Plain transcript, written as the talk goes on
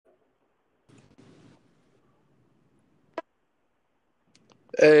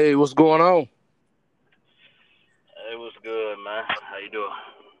Hey, what's going on? Hey, what's good, man? How you doing?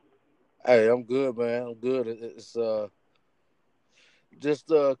 Hey, I'm good, man. I'm good. It's just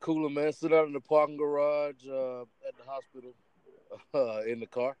cooler, man. Sit out in the parking garage at the hospital in the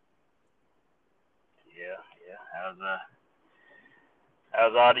car. Yeah, yeah.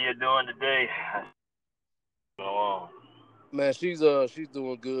 How's Aadya doing today? Going on? Man, she's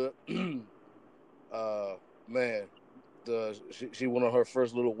doing good. uh, man, she went on her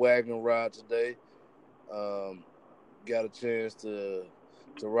first little wagon ride today. Um, got a chance to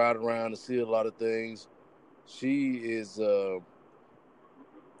ride around and see a lot of things. She is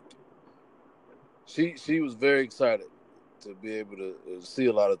she was very excited to be able to see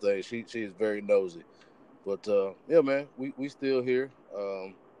a lot of things. She is very nosy. But yeah, man, we still here.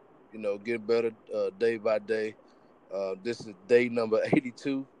 Getting better day by day. This is day number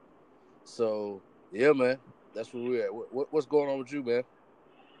 82. So yeah, man, that's where we're at. What's going on with you, man?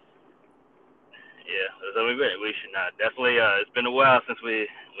 Yeah, so we should not definitely. It's been a while since we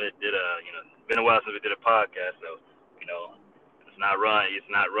did been a while since we did a podcast. So you know, it's not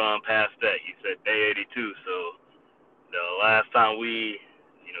run past that. You said day 82. So the last time we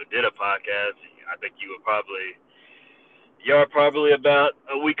did a podcast, I think you're probably about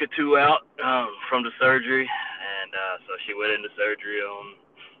a week or two out from the surgery, and so she went into surgery on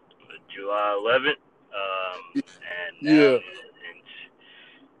July 11th, and now Yeah.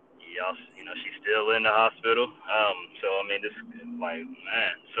 and she's still in the hospital. So I mean, this like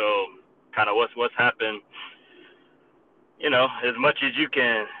man, so kind of what's happened. As much as you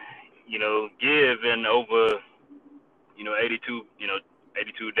can, give in over 82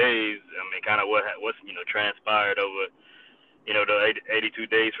 82 days. I mean, kind of what's transpired over the 82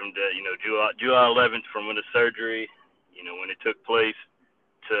 days from the July 11th from when the surgery when it took place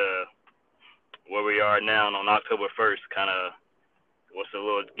to where we are now on October 1st. Kind of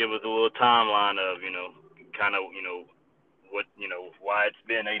give us a little timeline of kind of what why it's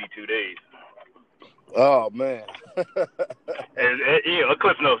been 82 days. Oh man. A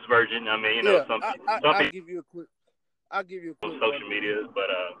Cliff Notes version. I mean, Yeah, some I people give you a quick I'll give you a on quick social rundown. media, but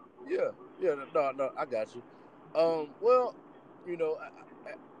Yeah, yeah, no, I got you. Well, you know,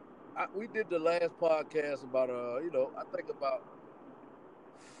 we did the last podcast about I think about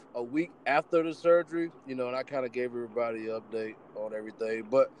a week after the surgery, and I kind of gave everybody an update on everything.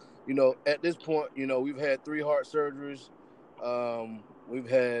 But at this point, we've had three heart surgeries. We've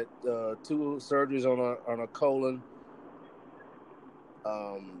had two surgeries on a colon.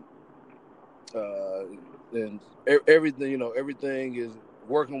 Um, and everything, everything is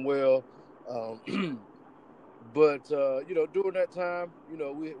working well. Um, but during that time,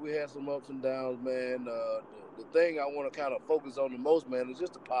 we had some ups and downs, man. The thing I want to kind of focus on the most, man, is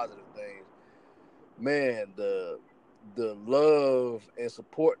just the positive things. Man, the love and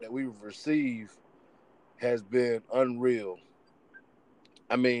support that we've received has been unreal.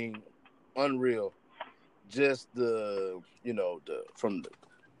 I mean, unreal. Just the from the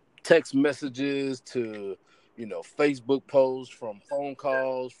text messages to Facebook posts, from phone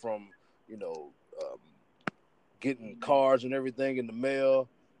calls, from you know um, getting cards and everything in the mail.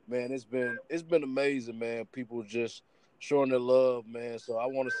 Man, it's been amazing, man. People just showing their love, man. So I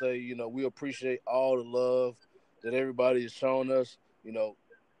want to say, we appreciate all the love that everybody has shown us.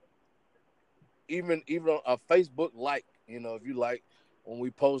 Even on a Facebook like, if you like when we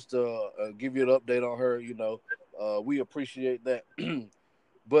post, give you an update on her, we appreciate that.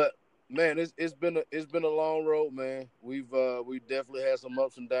 But man, it's been a long road, man. We definitely had some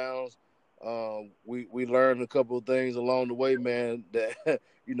ups and downs. We learned a couple of things along the way, man. That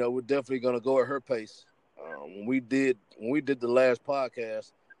we're definitely gonna go at her pace. When we did the last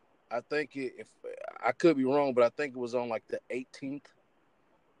podcast, I think if I could be wrong, but I think it was on like the 18th.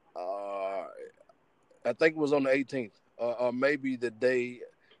 Uh, I think it was on the 18th, or maybe the day.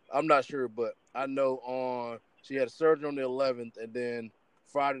 I'm not sure, but I know on she had a surgery on the 11th, and then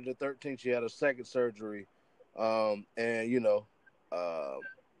Friday the 13th she had a second surgery. And uh,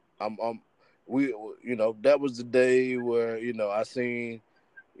 I'm we that was the day where I seen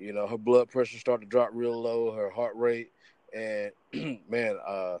her blood pressure start to drop real low, her heart rate, and man,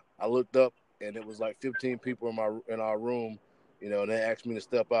 I looked up and it was like 15 people in our room, and they asked me to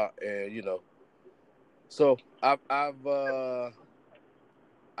step out, and so I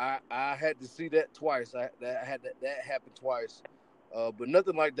had to see that twice. That happened twice, but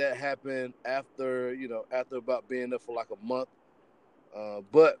nothing like that happened after about being there for like a month.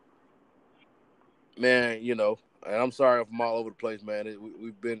 But man, and I'm sorry if I'm all over the place, man.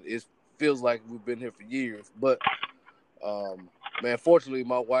 We've been it feels like we've been here for years, but man, fortunately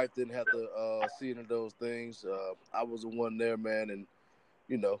my wife didn't have to see any of those things. I was the one there, man, and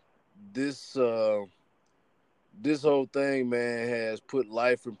you know, this this whole thing, man, has put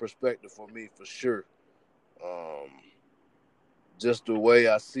life in perspective for me for sure. Um, just the way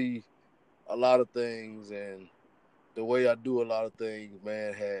I see a lot of things and the way I do a lot of things,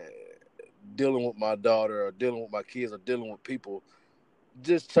 man, dealing with my daughter or dealing with my kids or dealing with people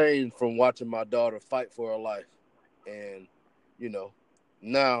just changed from watching my daughter fight for her life. And, you know,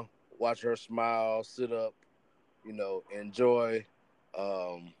 now watch her smile, sit up, enjoy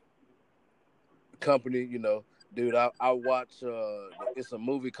um, company, Dude, I watch, it's a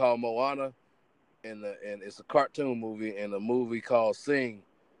movie called Moana and it's a cartoon movie and a movie called Sing.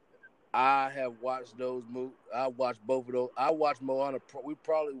 I have watched those movies. I watched both of those. I watched Moana. We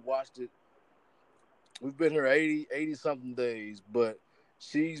probably watched it. We've been here 80 something days, but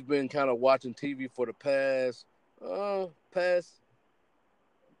she's been kind of watching TV for the past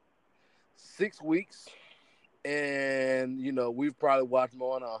 6 weeks, and we've probably watched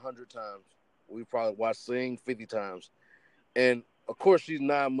Moana 100 times. We've probably watched Sing 50 times, and of course she's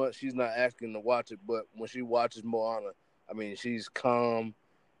 9 months. She's not asking to watch it, but when she watches Moana, I mean, she's calm,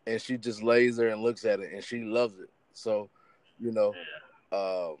 and she just lays there and looks at it, and she loves it. So, you know,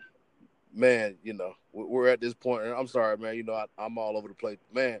 uh, man, we're at this point, and I'm sorry, man. I'm all over the place,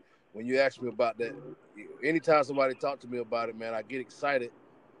 man. When you ask me about that, anytime somebody talk to me about it, man, I get excited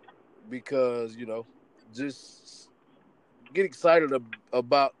because just get excited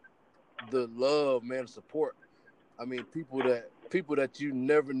about the love, man, support. I mean, people that you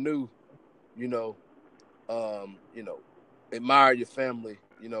never knew, you know, you know, admire your family,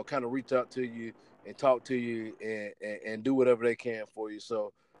 kind of reach out to you and talk to you and do whatever they can for you.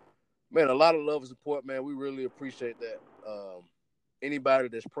 So, man, a lot of love and support, man. We really appreciate that. Anybody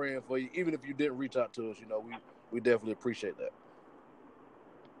that's praying for you, even if you didn't reach out to us, we definitely appreciate that.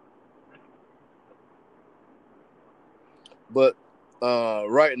 But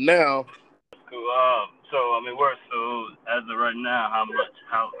right now, Cool. So I mean, we're so as of right now, how much?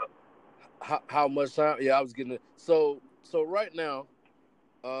 how much time? Yeah, I was getting it. So right now,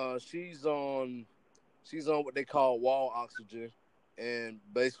 she's on what they call wall oxygen, and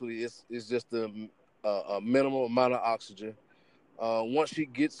basically it's just a minimal amount of oxygen. Once she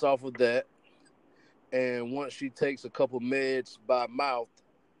gets off of that, and once she takes a couple meds by mouth,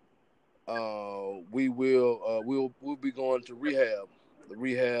 we'll be going to the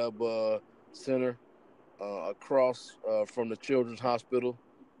rehab center across from the Children's Hospital.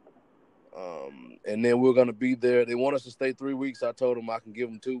 And then we're gonna be there. They want us to stay 3 weeks. I told them I can give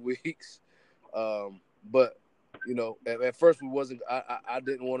them 2 weeks. But at first we wasn't. I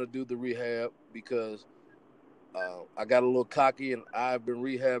didn't want to do the rehab because I got a little cocky, and I've been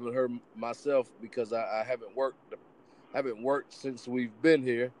rehabbing her myself because I haven't worked since we've been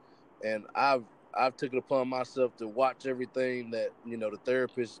here, and I've taken it upon myself to watch everything that the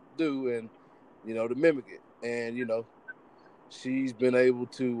therapists do and to mimic it, and she's been able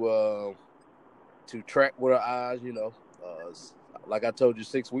to track with her eyes. Like I told you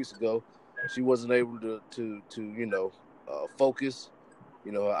 6 weeks ago, she wasn't able to focus.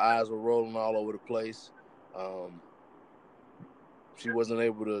 Her eyes were rolling all over the place. Um, she wasn't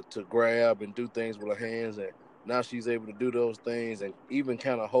able to grab and do things with her hands, and now she's able to do those things and even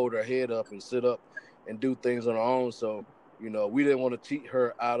kind of hold her head up and sit up and do things on her own. So we didn't want to cheat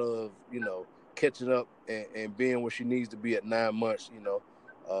her out of catching up and being where she needs to be at 9 months.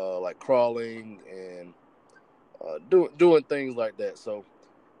 Like crawling and doing things like that. So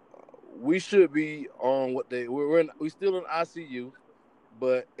we should be on we still in ICU,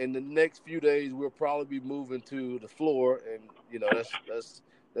 but in the next few days we'll probably be moving to the floor, and that's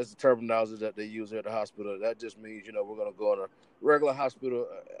the terminology that they use here at the hospital. That just means we're gonna go in a regular hospital,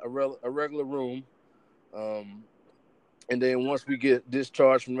 a regular room, um, and then once we get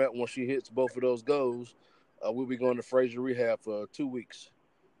discharged from that, once she hits both of those goals, we'll be going to Fraser Rehab for 2 weeks.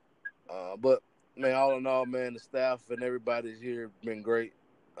 But man, all in all, man, the staff and everybody's here been great.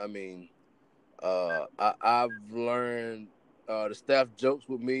 I mean, I've learned the staff jokes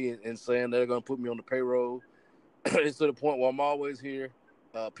with me and saying they're going to put me on the payroll. It's to the point where I'm always here.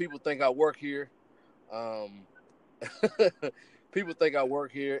 People think I work here. Um, People think I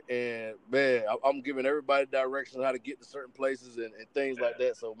work here, and man, I'm giving everybody directions how to get to certain places and things like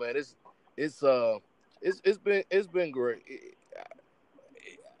that. So man, it's uh it's been great.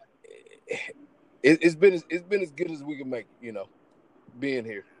 It's been as good as we can make it, being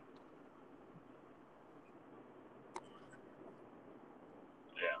here.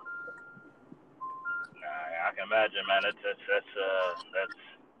 Yeah. Nah, I can imagine, man.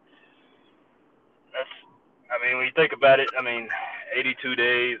 That's. I mean, when you think about it, I mean, 82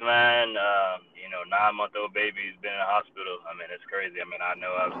 days, man. 9-month-old baby's been in the hospital. I mean, it's crazy. I mean, I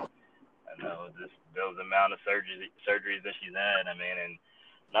know just those amount of surgeries that she's had. I mean, and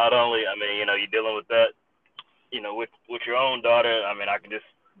not only, I mean, you're dealing with that, with your own daughter. I mean,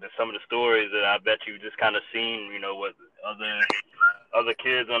 there's some of the stories that I bet you just kind of seen, with other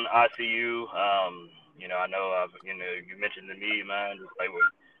kids on the ICU. I know you mentioned to me, man, just like with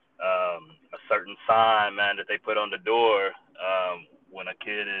a certain sign, man, that they put on the door when a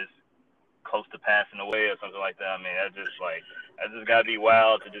kid is close to passing away or something like that. I mean, that just gotta be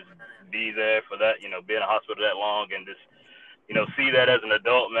wild to just be there for that, be in a hospital that long and just, see that as an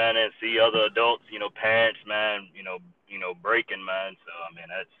adult, man, and see other adults, parents, man, breaking, man. So I mean,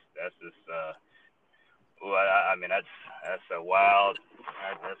 that's just well, I mean, that's a wild.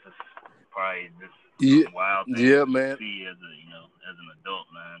 That's just probably just Yeah, some wild things yeah, to man. see as as an adult,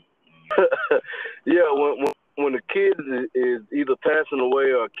 man. Yeah, when a kid is either passing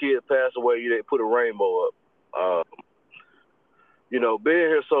away or a kid passed away, they put a rainbow up. Being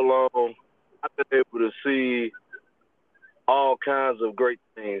here so long, I've been able to see all kinds of great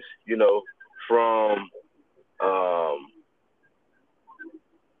things. From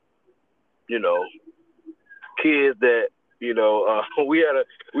kids that we had a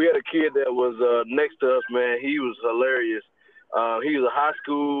kid that was next to us, man. He was hilarious. He was a high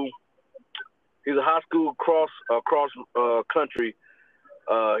school. He's a high school cross country.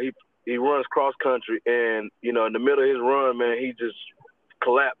 He runs cross country, and in the middle of his run, man, he just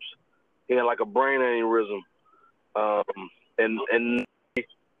collapsed. He had like a brain aneurysm, and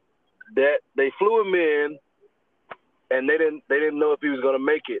that they flew him in, and they didn't know if he was gonna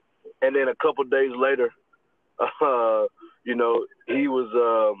make it. And then a couple days later, he was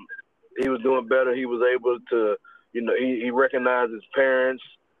doing better. He was able to, he recognized his parents.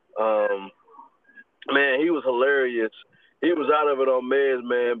 Man, he was hilarious. He was out of it on meds,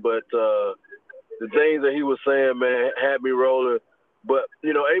 man, but the things that he was saying, man, had me rolling. But,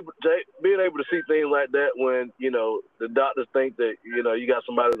 being able to see things like that when, the doctors think that, you got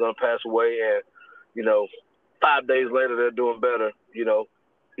somebody who's going to pass away and, 5 days later they're doing better,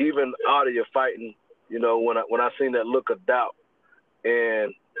 even Aadya fighting, when I seen that look of doubt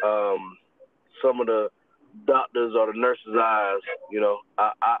and some of the doctors or the nurses' eyes,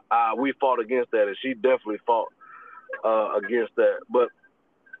 we fought against that, and she definitely fought against that. But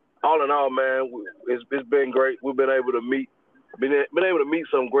all in all, man, it's been great. We've been able to meet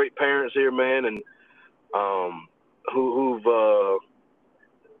some great parents here, man, and who've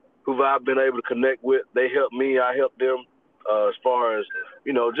I've been able to connect with. They helped me, I helped them, as far as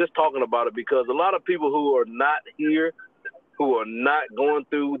just talking about it, because a lot of people who are not here, who are not going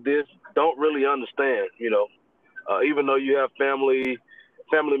through this, don't really understand. Even though you have family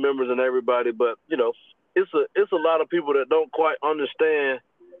members and everybody, but it's a lot of people that don't quite understand,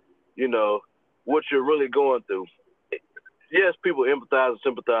 what you're really going through. Yes, people empathize and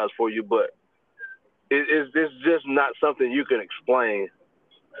sympathize for you, but it's just not something you can explain.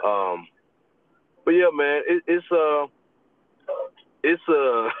 But yeah, man, it's a it's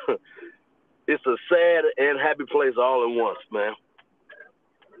a sad and happy place all at once, man.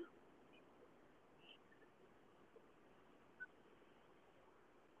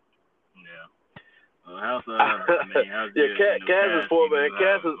 How's Cass is four, man.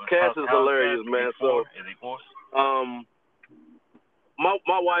 Cass is hilarious, man. So, my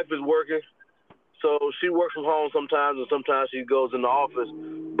wife is working, so she works from home sometimes, and sometimes she goes in the office.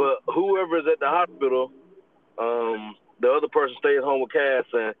 But whoever is at the hospital, the other person stays home with Cass,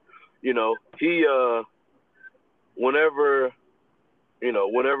 and he whenever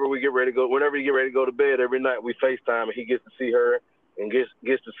we get ready to go, whenever he get ready to go to bed every night, we FaceTime, and he gets to see her and gets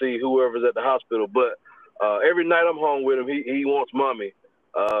to see whoever's at the hospital. But every night I'm home with him, he wants mommy.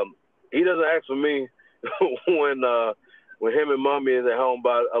 He doesn't ask for me when him and mommy is at home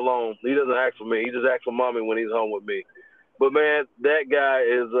alone. He doesn't ask for me. He just asks for mommy when he's home with me. But man, that guy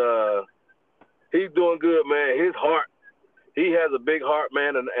is he's doing good, man. His heart, he has a big heart,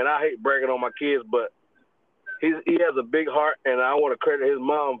 man, and I hate bragging on my kids, but he has a big heart, and I want to credit his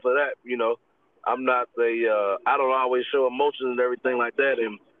mom for that. I'm not I don't always show emotions and everything like that,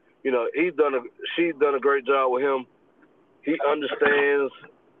 and she's done a great job with him. He understands.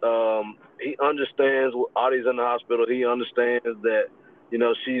 He understands Aadya's in the hospital. He understands that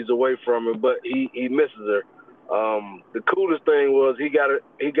she's away from him, but he misses her. The coolest thing was he got a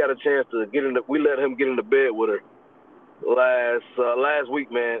chance to get in. We let him get into bed with her last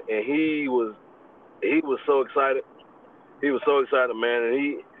week, man, and he was so excited. He was so excited, man,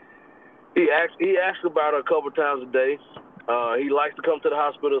 and he asks about her a couple times a day. He likes to come to the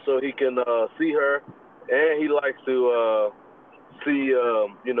hospital so he can see her, and he likes to see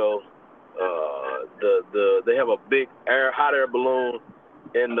They have a big hot air balloon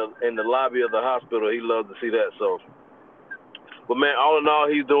in the lobby of the hospital. He loves to see that. So, but man, all in all,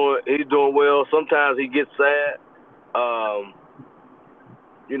 he's doing well. Sometimes he gets sad. The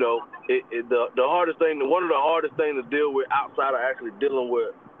hardest thing, one of the hardest things to deal with outside of actually dealing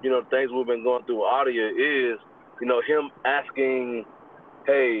with, things we've been going through with Aadya is, him asking,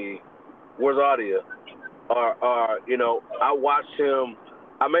 hey, where's Aadya? I watched him.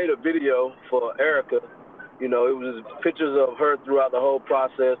 I made a video for Erica. It was pictures of her throughout the whole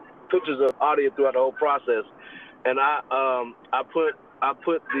process, pictures of Aadya throughout the whole process, and I put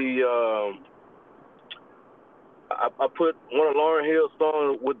one of Lauryn Hill's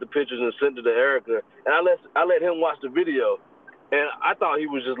songs with the pictures and sent it to Erica, and I let him watch the video, and I thought he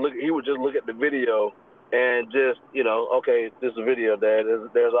would just look at the video and just okay, this is a video, Dad.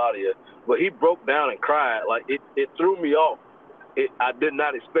 There's Aadya, but he broke down and cried. Like it threw me off. I did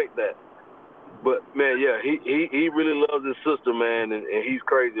not expect that. But man, yeah, he really loves his sister, man, and he's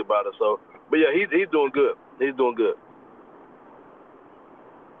crazy about it. So, but yeah, he's doing good. He's doing good.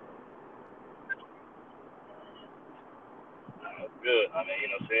 Good. I mean,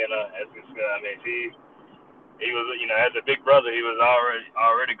 seeing as we said, I mean, he was, as a big brother, he was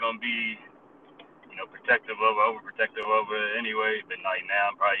already gonna be, protective overprotective over it anyway. But like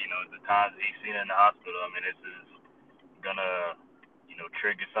now, probably, the times he's seen in the hospital, I mean, this is gonna,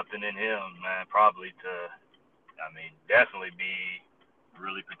 trigger something in him, man. Probably to, I mean, definitely be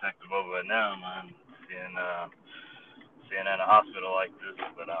really protective over it now, man. Seeing in a hospital like this,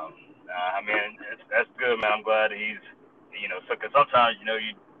 but I mean, that's good, man. I'm glad he's, because sometimes,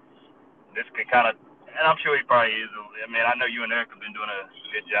 this could kind of, and I'm sure he probably is. I mean, I know you and Eric have been doing a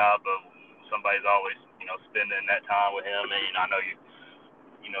good job of somebody's always, spending that time with him, and I know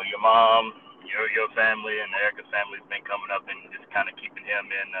your mom, your family, and Erica's family's been coming up and just kind of keeping him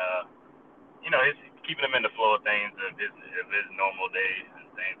in, keeping him in the flow of things of his normal days and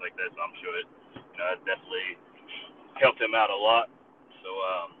things like that. So I'm sure it definitely helped him out a lot. So,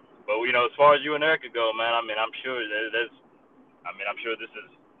 but as far as you and Erica go, man, I mean, I'm sure I'm sure this is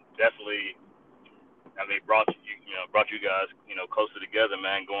definitely, I mean, brought you guys, closer together,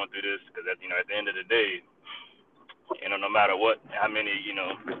 man, going through this, because at the end of the day, no matter what, how many,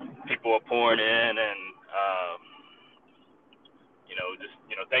 people are pouring in and, just,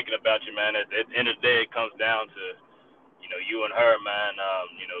 thinking about you, man, at the end of the day, it comes down to, you and her, man,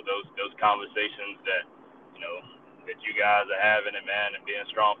 those conversations that, that you guys are having, and man, and being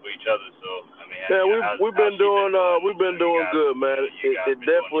strong for each other. So, I mean, yeah, we've been doing good, man. It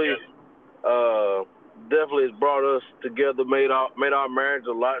definitely has brought us together, made our marriage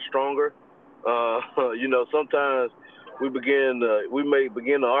a lot stronger. Sometimes we may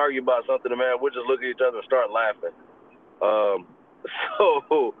begin to argue about something, and man, we'll just look at each other and start laughing.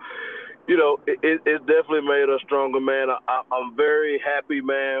 So, it's definitely made us stronger, man. I'm very happy,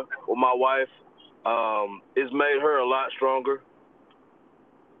 man, with my wife. It's made her a lot stronger.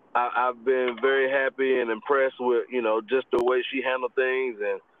 I've been very happy and impressed with, just the way she handled things.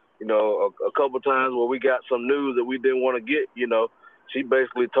 And, a couple of times where we got some news that we didn't want to get, she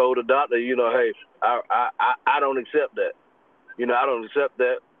basically told the doctor, hey, I don't accept that. I don't accept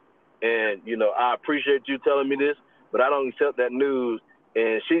that. And, I appreciate you telling me this, but I don't accept that news.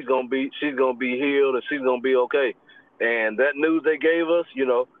 And she's gonna be healed, and she's gonna be okay. And that news they gave us,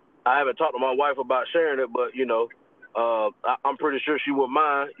 I haven't talked to my wife about sharing it, but I'm pretty sure she wouldn't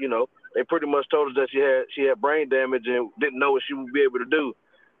mind. They pretty much told us that she had brain damage and didn't know what she would be able to do.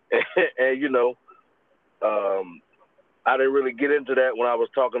 And I didn't really get into that when I was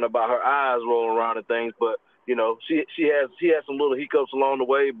talking about her eyes rolling around and things, but she has some little hiccups along the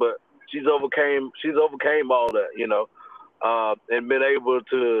way, but she's overcame all that, and been able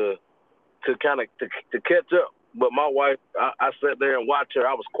to kind of to catch up. But my wife, I sat there and watched her.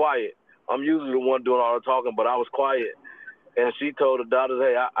 I was quiet. I'm usually the one doing all the talking, but I was quiet. And she told the doctors,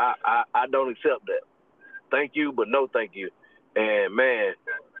 hey, I don't accept that. Thank you, but no thank you. And, man,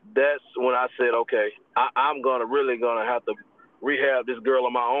 that's when I said, okay, I'm really gonna have to rehab this girl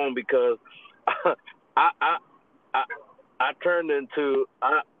on my own, because I turned into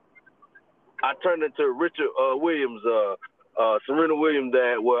Richard Williams, Serena Williams,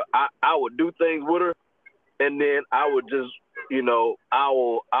 dad, where I would do things with her, and then I would just, I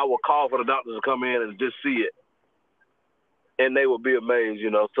will call for the doctors to come in and just see it, and they would be amazed,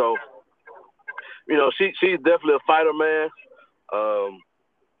 So, she's definitely a fighter, man.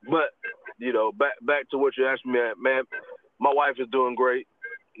 But back to what you asked me, man. My wife is doing great.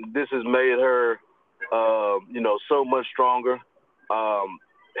 This has made her, so much stronger.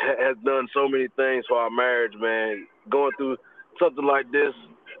 Has done so many things for our marriage, man. Going through something like this,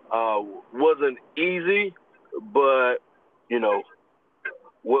 wasn't easy, but you know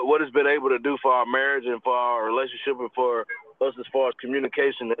what it's been able to do for our marriage and for our relationship and for us as far as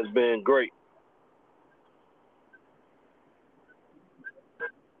communication has been great.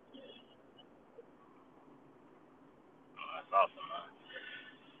 That's awesome, man.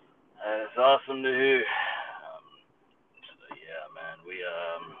 That's awesome to hear. So yeah, man.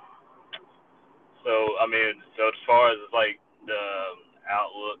 So I mean, so as far as like the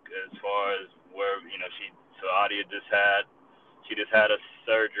outlook, as far as where so Aadya she just had a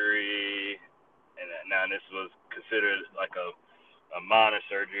surgery, and now this was considered like a minor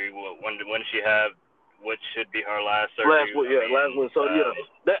surgery. When did she have what should be her last surgery? Last one. So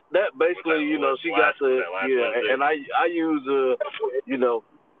that basically, she got and I use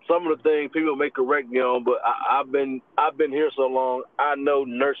some of the things people may correct me on, but I've been here so long, I know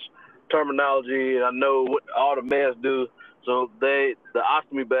nurse terminology and I know what all the meds do. So the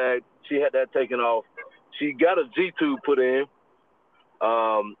ostomy bag, she had that taken off. She got a G tube put in,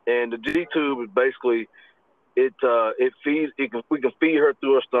 and the G tube is basically it feeds. We can feed her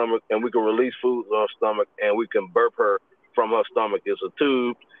through her stomach, and we can release food on her stomach, and we can burp her from her stomach. It's a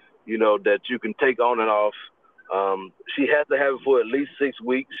tube, that you can take on and off. She has to have it for at least 6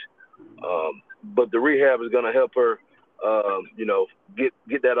 weeks, but the rehab is going to help her,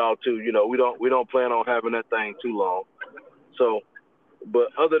 get that all too. We don't plan on having that thing too long. So,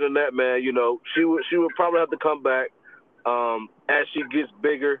 but other than that, man, she would probably have to come back as she gets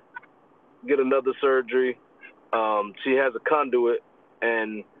bigger, get another surgery. She has a conduit,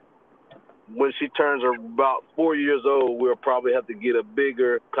 and when she turns about 4 years old, we'll probably have to get a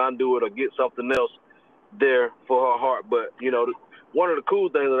bigger conduit or get something else there for her heart. But, one of the cool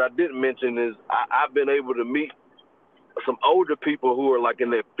things that I didn't mention is I've been able to meet some older people who are like in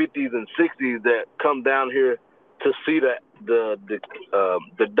their 50s and 60s that come down here to see the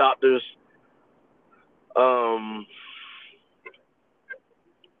doctors.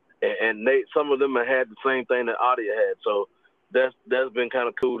 And some of them have had the same thing that Aadya had. So that's been kind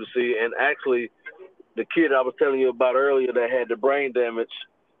of cool to see. And actually, the kid I was telling you about earlier that had the brain damage,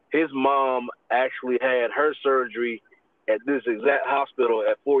 his mom actually had her surgery at this exact hospital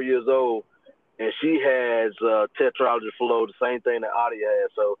at 4 years old, and she has tetralogy flow, the same thing that Aadya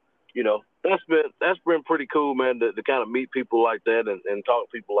had. So, that's been pretty cool, man, to kind of meet people like that and talk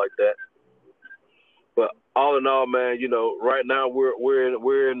to people like that. But all in all, man, right now we're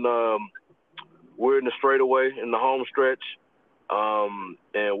in the straightaway in the home stretch,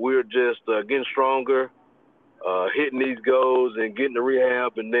 and we're just getting stronger, hitting these goals and getting the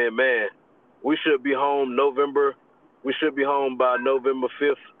rehab, and then man, we should be home November. We should be home by November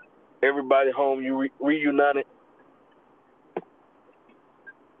 5th. Everybody home, you reunited.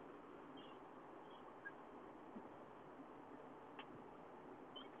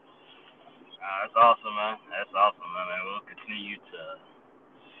 That's awesome, man. That's awesome, man. We'll continue.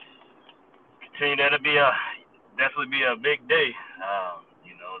 That'll definitely be a big day.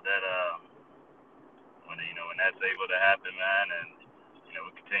 When that's able to happen, man, and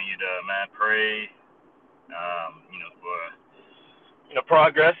we continue to pray, for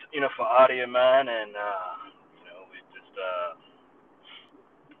progress, for Aadya, man, and we just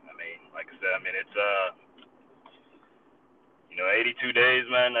like I said, it's 82 days,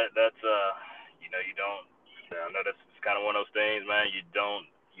 man. That's you don't. I know that's kind of one of those things, man. You don't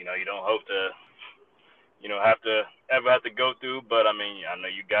hope to, ever have to go through. But I know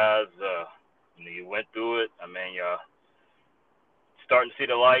you guys, you went through it. You're starting to see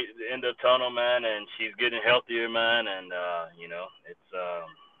the light at the end of the tunnel, man. And she's getting healthier, man. And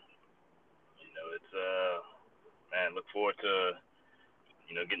man, look forward to.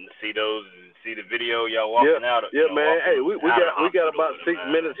 Getting to see the video y'all walking out. Yeah, man. Hey, we got about 6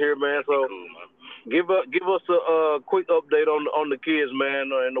 minutes here, man. So cool, man. Give us a quick update on the kids,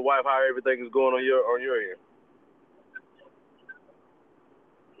 man, and the wife, how everything is going on your end.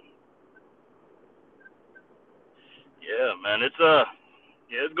 Yeah, man.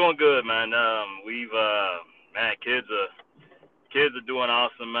 It's going good, man. Kids are doing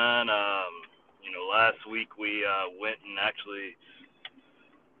awesome, man. Last week we went and actually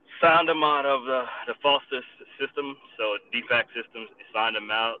signed them out of the foster system, so DFAC systems signed them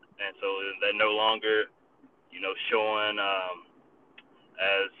out, and so they're no longer, showing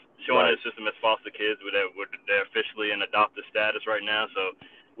Right. the system as foster kids. They're officially in adopted status right now, so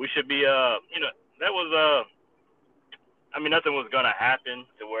we should be, that was nothing was gonna happen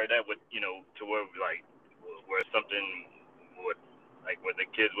to where that would, to where where something would where the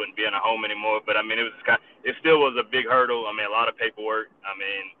kids wouldn't be in a home anymore. But it still was a big hurdle. A lot of paperwork.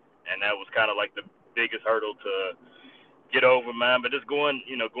 And that was kind of like the biggest hurdle get over, man. But just going,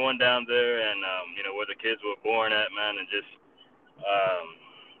 going down there and where the kids were born at, man, and just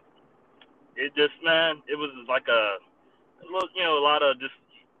it just, man, it was like a little, a lot of just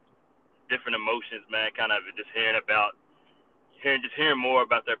different emotions, man. Kind of just hearing more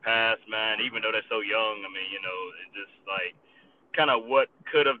about their past, man. Even though they're so young, I mean, it's just like kind of what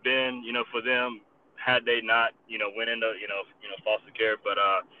could have been, for them had they not, went into, foster care. But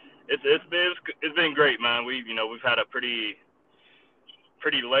it's been great, man. We've had a pretty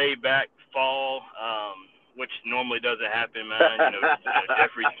laid back fall, which normally doesn't happen, man.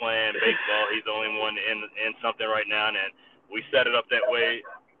 Jeffrey's playing baseball. He's the only one in something right now, and we set it up that way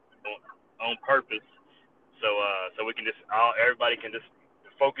on purpose, so we can just everybody can just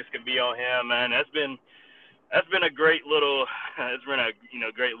focus can be on him, man. That's been a great little it's been a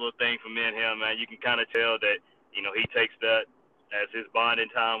great little thing for me and him, man. You can kind of tell that he takes that as his bonding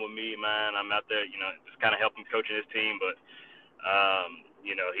time with me, man. I'm out there, just kind of helping coaching his team, but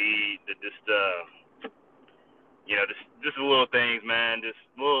he just the little things, man, just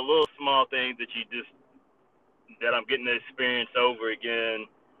little small things that that I'm getting to experience over again.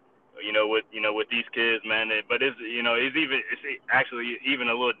 With these kids, man. But it's actually even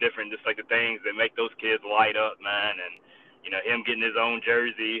a little different. Just like the things that make those kids light up, man. And him getting his own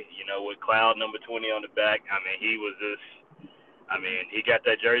jersey, with Cloud number 20 on the back. I mean, he got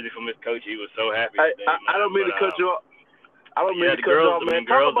that jersey from his coach. He was so happy. Today, man. I don't mean to cut you off. I don't mean to cut you off, man.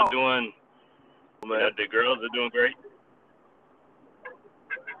 Girls are doing. The girls are doing great.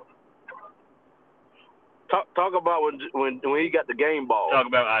 Talk about when he got the game ball. Talk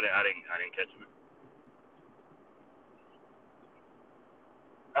about I didn't catch it.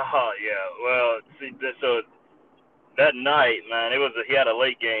 Oh yeah, well, see, so that night, man, he had a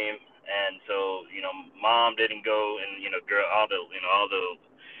late game, and so mom didn't go, and all the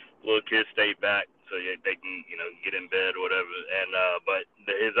little kids stayed back so they can get in bed or whatever, and but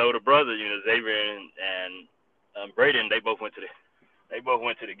his older brother, Xavier and Braden, they both went to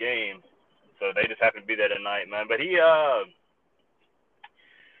the game, so they just happened to be there tonight, man. But he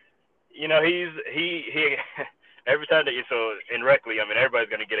every time so in rec league, I mean, everybody's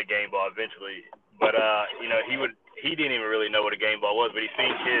gonna get a game ball eventually. But he didn't even really know what a game ball was, but he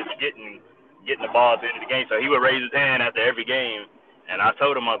seen kids getting the balls into the game, so he would raise his hand after every game. And I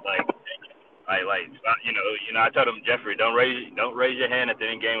told him, I was like, I told him, Jeffrey, don't raise your hand at the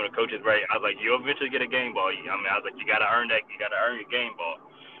end game when the coach is ready. I was like, you'll eventually get a game ball. I was like, you gotta earn your game ball.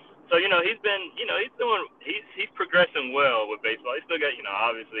 So he's progressing well with baseball. He's still got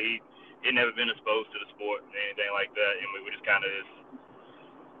obviously he never been exposed to the sport and anything like that, and we just kind of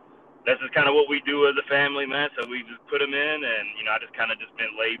that's just kind of what we do as a family, man. So we just put him in, and I just kind of just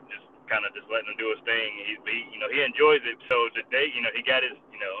been late, just kind of just letting him do his thing. He enjoys it. So today, he got his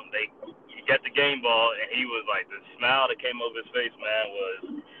he got the game ball, and he was like, the smile that came over his face,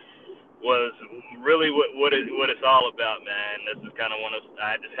 man, was really what it's all about, man. This is kind of one of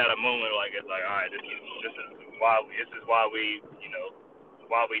I just had a moment like it's like, all right, this is why we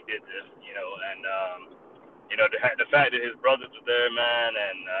why we did this, and the fact that his brothers were there, man,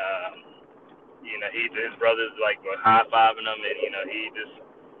 and his brothers like were high fiving him, and he just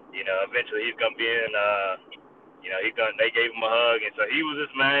eventually he's gonna be in they gave him a hug, and so he was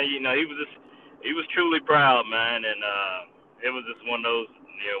just, man, he was truly proud, man, and it was just one of those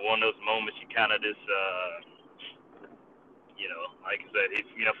moments you kind of just like I said,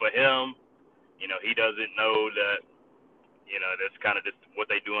 for him, he doesn't know that that's kind of just what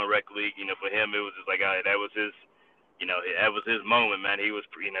they do in rec league. For him, it was just like, that was his that was his moment, man. He was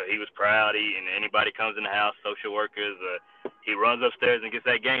proud. And anybody comes in the house, social workers, he runs upstairs and gets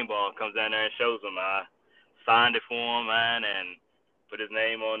that game ball, comes down there and shows them. I signed it for him, man, and put his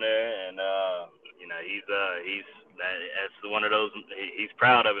name on there, and that's one of those. He's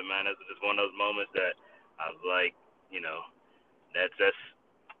proud of it, man. That's just one of those moments that I was like,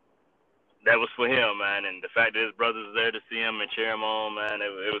 that was for him, man. And the fact that his brothers were there to see him and cheer him on, man,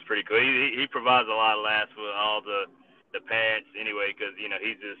 it was pretty cool. He provides a lot of laughs for all the parents anyway, because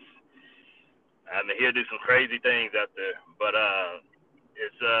he's just, he'll do some crazy things out there, but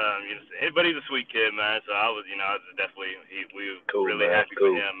but he's a sweet kid, man. So I was definitely we were cool, really man. happy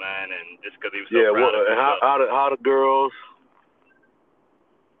Cool. for him, man, and just because he was so proud of himself. How the girls?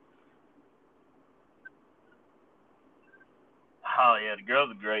 Oh yeah, the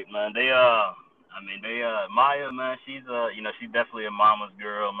girls are great, man. Maya, man, she's she's definitely a mama's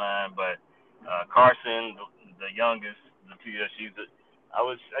girl, man. But Carson, the youngest, I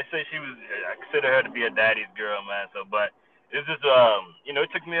consider her to be a daddy's girl, man. So, but it's just it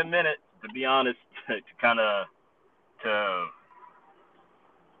took me a minute, to be honest, to kind of to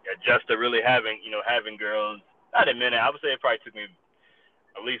adjust to really having girls not a minute. I would say it probably took me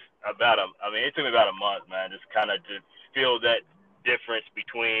at least about it took me about a month, man. Just kind of to feel that difference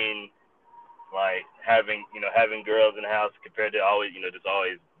between like having girls in the house compared to always, just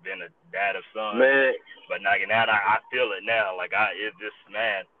always been a dad of sons. Man. But now I feel it now. Like it's just,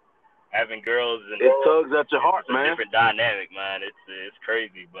 man, having girls and it tugs at your heart, it's man. a different dynamic, man. It's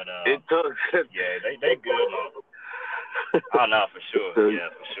crazy, but it tugs. yeah, they good, man. Oh no, for sure. Yeah,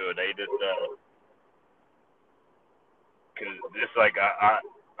 for sure. They just cause it's like I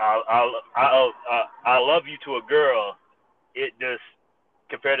love you to a girl. It just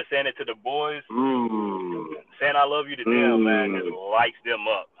compared to saying it to the boys, saying I love you to them, man, just lights them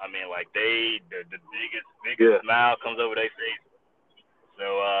up. I mean, like the biggest smile comes over their face. So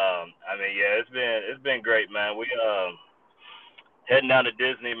I mean, yeah, it's been great, man. We heading down to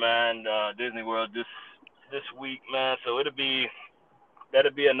Disney, man, Disney World this week, man. So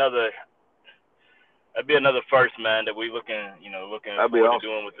that'll be another first, man, that we looking forward to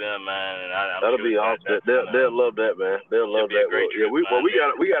doing with them, man. And that'll be awesome. They'll love that, man. They'll love that. Trip,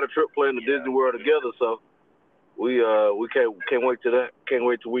 we got a trip planned to Disney World together, so we can't wait to that. Can't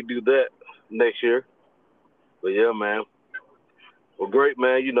wait till we do that next year. But yeah, man. Well, great,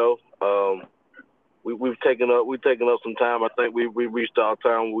 man. We've taken up some time. I think we reached our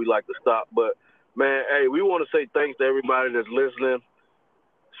time where we like to stop. But man, hey, we want to say thanks to everybody that's listening.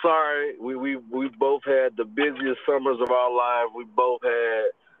 Sorry, we both had the busiest summers of our life. We both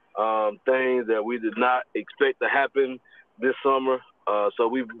had things that we did not expect to happen this summer. So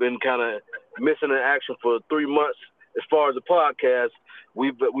we've been kind of missing in action for 3 months as far as the podcast.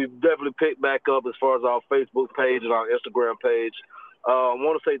 We've definitely picked back up as far as our Facebook page and our Instagram page. I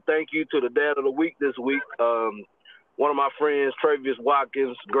want to say thank you to the Dad of the Week this week. One of my friends, Travis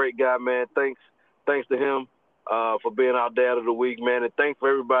Watkins, great guy, man. Thanks to him for being our Dad of the Week, man. And thanks for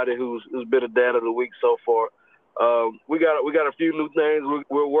everybody who's been a Dad of the Week so far. We got a few new things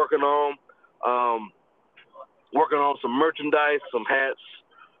we're working on. Working on some merchandise, some hats,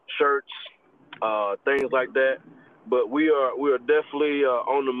 shirts, things like that. But we are definitely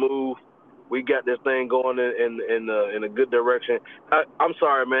on the move. We got this thing going in a good direction. I'm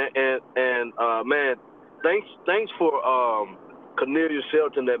sorry, man, and man, thanks for Cornelius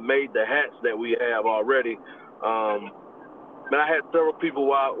Shelton that made the hats that we have already. Man, I had several people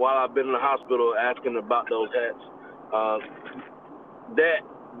while I've been in the hospital asking about those hats.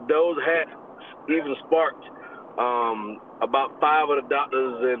 Those hats even sparked about 5 of the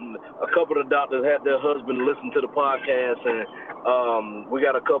doctors, and a couple of the doctors had their husband listen to the podcast, and we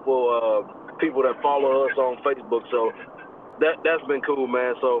got a couple people that follow us on Facebook, so that's been cool,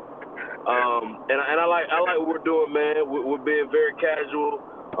 man. So and I like what we're doing, man. We're being very casual.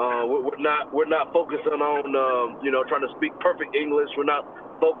 We're not focusing on trying to speak perfect English. We're not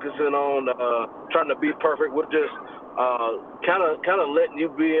focusing on trying to be perfect. We're just kind of letting you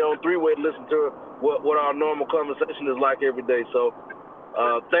be on three-way to listen to what our normal conversation is like every day. So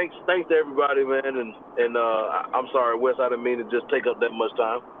thanks to everybody, man. And I'm sorry, Wes, I didn't mean to just take up that much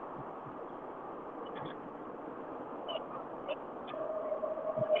time.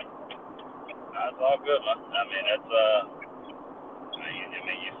 That's all good, man. I mean, that's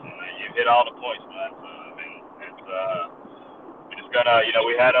you hit all the points, man. So I mean, it's we're just gonna,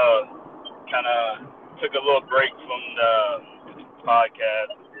 we had a kind of took a little break from the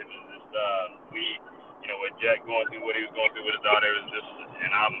podcast. It was just with Jack going through what he was going through with his daughter. It was just,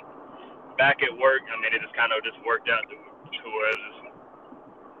 and I'm back at work. I mean, it just kind of just worked out to where it was just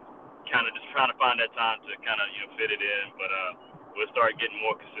kind of just trying to find that time to kind of fit it in, but we'll start getting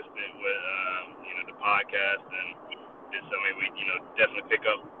more consistent with the podcast, and just, I mean, we definitely pick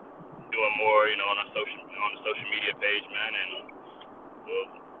up doing more on the social media page, man, and we'll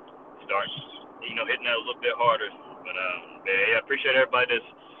start hitting that a little bit harder. But yeah, I appreciate everybody that's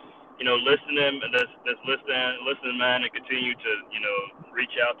listening, that's listening, man, and continue to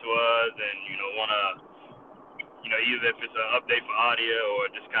reach out to us and want to either if it's an update for Aadya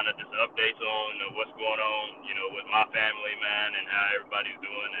or just kind of just updates on what's going on with my family, man, and how everybody's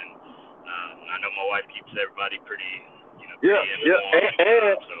doing. And I know my wife keeps everybody pretty informed.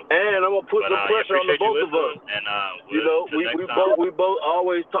 And I'm gonna put some pressure on the both of us. And we both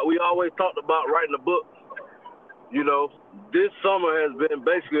always talked about writing a book. This summer has been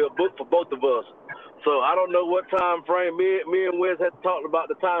basically a book for both of us. So I don't know what time frame. Me and Wes had talked about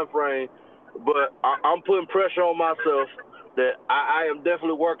the time frame, but I'm putting pressure on myself that I am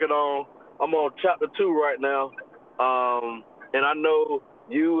definitely working on. I'm on chapter 2 right now, and I know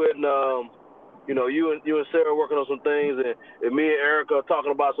you and you and Sarah are working on some things, and me and Erica are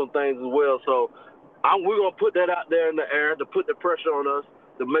talking about some things as well. So we're gonna put that out there in the air to put the pressure on us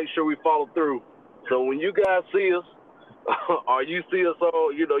to make sure we follow through. So when you guys see us, or you see us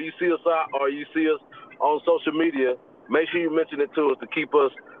on, you see us out, or you see us on social media, make sure you mention it to us to keep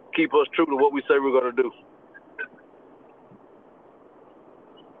us true to what we say we're gonna do.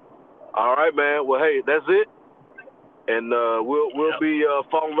 All right, man. Well, hey, that's it, and we'll be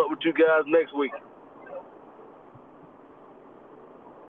following up with you guys next week.